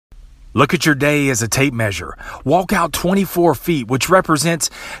Look at your day as a tape measure. Walk out 24 feet, which represents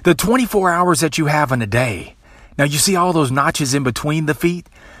the 24 hours that you have in a day. Now, you see all those notches in between the feet?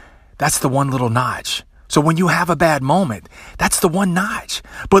 That's the one little notch. So when you have a bad moment, that's the one notch.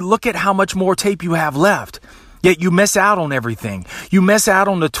 But look at how much more tape you have left. Yet you miss out on everything. You miss out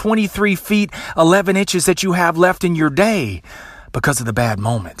on the 23 feet, 11 inches that you have left in your day because of the bad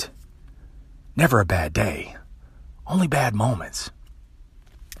moment. Never a bad day. Only bad moments.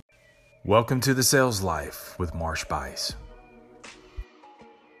 Welcome to the Sales Life with Marsh Bice.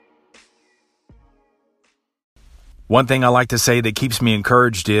 One thing I like to say that keeps me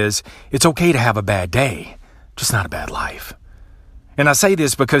encouraged is it's okay to have a bad day, just not a bad life. And I say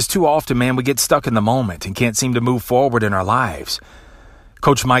this because too often, man, we get stuck in the moment and can't seem to move forward in our lives.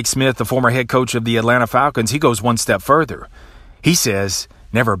 Coach Mike Smith, the former head coach of the Atlanta Falcons, he goes one step further. He says,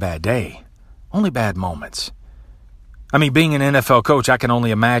 never a bad day, only bad moments. I mean, being an NFL coach, I can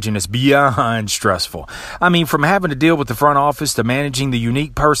only imagine it's beyond stressful. I mean, from having to deal with the front office to managing the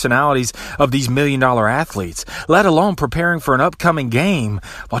unique personalities of these million-dollar athletes, let alone preparing for an upcoming game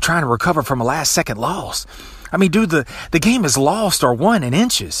while trying to recover from a last-second loss. I mean, dude, the game is lost or won in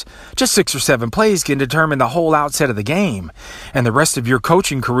inches. Just 6 or 7 plays can determine the whole outset of the game and the rest of your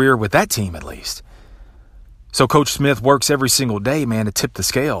coaching career with that team, at least. So Coach Smith works every single day, man, to tip the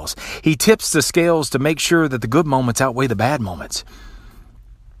scales. He tips the scales to make sure that the good moments outweigh the bad moments.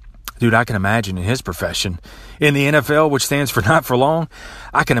 Dude, I can imagine in his profession, in the NFL, which stands for not for long,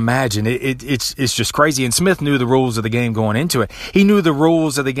 I can imagine it's just crazy. And Smith knew the rules of the game going into it. He knew the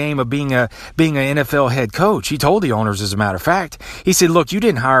rules of the game of being an NFL head coach. He told the owners, as a matter of fact, he said, look, you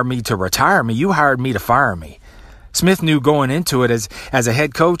didn't hire me to retire me. You hired me to fire me. Smith knew going into it as a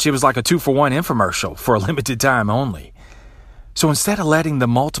head coach, it was like a 2-for-1 infomercial for a limited time only. So instead of letting the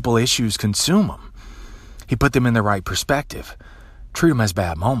multiple issues consume him, he put them in the right perspective. Treat them as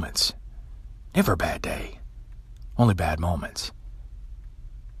bad moments. Never a bad day. Only bad moments.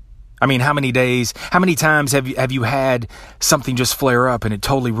 I mean, how many times have you had something just flare up and it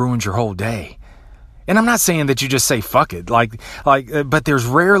totally ruins your whole day? And I'm not saying that you just say fuck it, but there's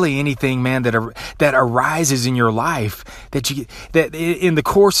rarely anything, man, that arises in your life that in the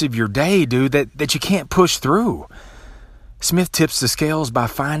course of your day, dude, that you can't push through. Smith tips the scales by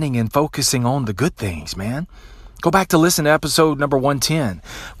finding and focusing on the good things, man. Go back to listen to episode number 110,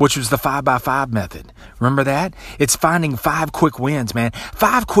 which was the 5x5 method. Remember that? It's finding 5 quick wins, man.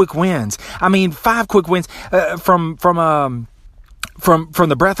 5 quick wins. I mean, 5 quick wins from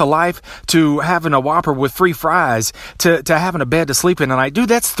the breath of life to having a Whopper with free fries to having a bed to sleep in tonight. Dude,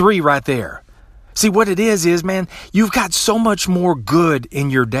 that's 3 right there. See, what it is, man, you've got so much more good in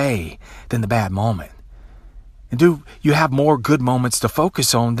your day than the bad moment. And dude, you have more good moments to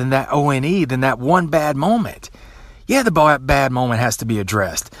focus on than that than that one bad moment. Yeah, the bad moment has to be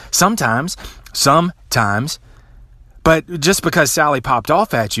addressed. Sometimes. But just because Sally popped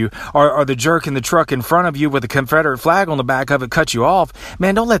off at you or the jerk in the truck in front of you with a Confederate flag on the back of it cut you off,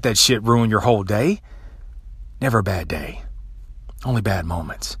 man, don't let that shit ruin your whole day. Never a bad day. Only bad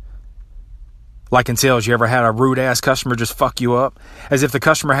moments. Like in sales, you ever had a rude-ass customer just fuck you up? As if the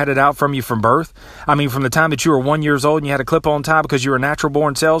customer had it out from you from birth? I mean, from the time that you were 1 year old and you had a clip-on tie because you were a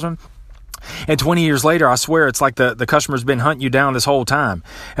natural-born salesman? And 20 years later, I swear it's like the customer's been hunting you down this whole time.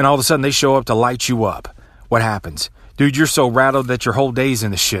 And all of a sudden, they show up to light you up. What happens? Dude, you're so rattled that your whole day's in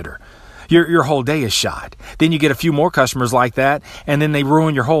the shitter. Your whole day is shot. Then you get a few more customers like that, and then they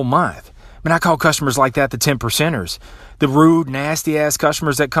ruin your whole month. I mean, I call customers like that the 10%ers. The rude, nasty-ass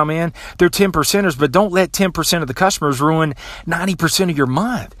customers that come in, they're 10%ers, but don't let 10% of the customers ruin 90% of your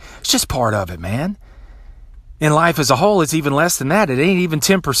month. It's just part of it, man. In life as a whole, it's even less than that. It ain't even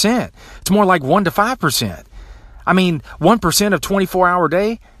 10%. It's more like 1 to 5%. I mean, 1% of 24-hour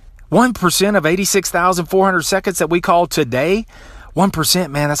day, 1% of 86,400 seconds that we call today,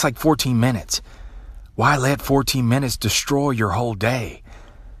 1%, man, that's like 14 minutes. Why let 14 minutes destroy your whole day?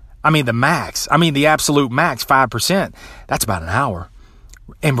 I mean, the absolute max, 5%, that's about an hour.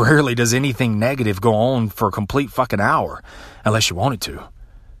 And rarely does anything negative go on for a complete fucking hour, unless you want it to.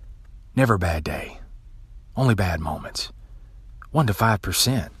 Never a bad day. Only bad moments. 1 to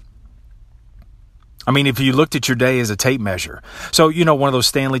 5%. I mean, if you looked at your day as a tape measure, so, one of those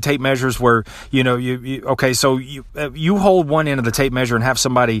Stanley tape measures where, you hold one end of the tape measure and have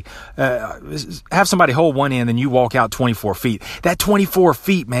somebody hold one end and you walk out 24 feet. That 24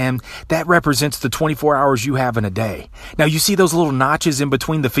 feet, man, that represents the 24 hours you have in a day. Now, you see those little notches in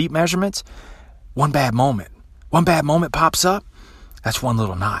between the feet measurements? One bad moment pops up. That's one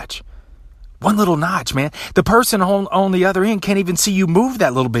little notch. One little notch, man. The person on the other end can't even see you move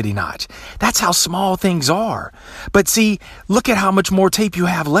that little bitty notch. That's how small things are. But see, look at how much more tape you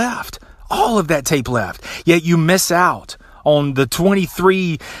have left. all of that tape left. Yet you miss out on the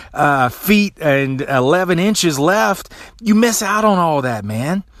 23 feet and 11 inches left. You miss out on all that,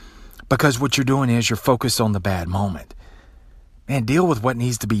 man. Because what you're doing is you're focused on the bad moment. Man, deal with what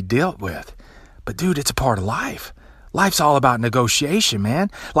needs to be dealt with. But dude, it's a part of life. Life's all about negotiation,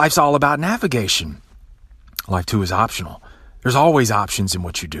 man. Life's all about navigation. Life too is optional. There's always options in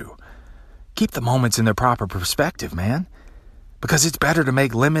what you do. Keep the moments in their proper perspective, man. Because it's better to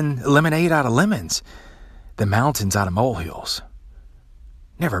make lemonade out of lemons than mountains out of molehills.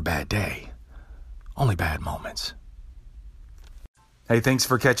 Never a bad day. Only bad moments. Hey, thanks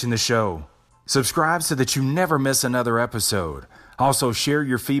for catching the show. Subscribe so that you never miss another episode. Also, share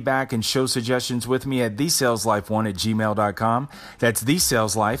your feedback and show suggestions with me at thesaleslife1@gmail.com. That's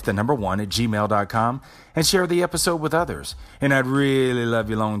thesaleslife1@gmail.com. And share the episode with others. And I'd really love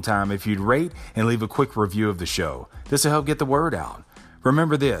you long time if you'd rate and leave a quick review of the show. This will help get the word out.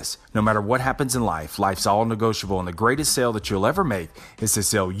 Remember this, no matter what happens in life, life's all negotiable, and the greatest sale that you'll ever make is to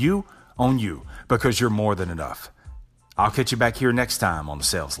sell you on you, because you're more than enough. I'll catch you back here next time on The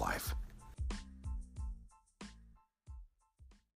Sales Life.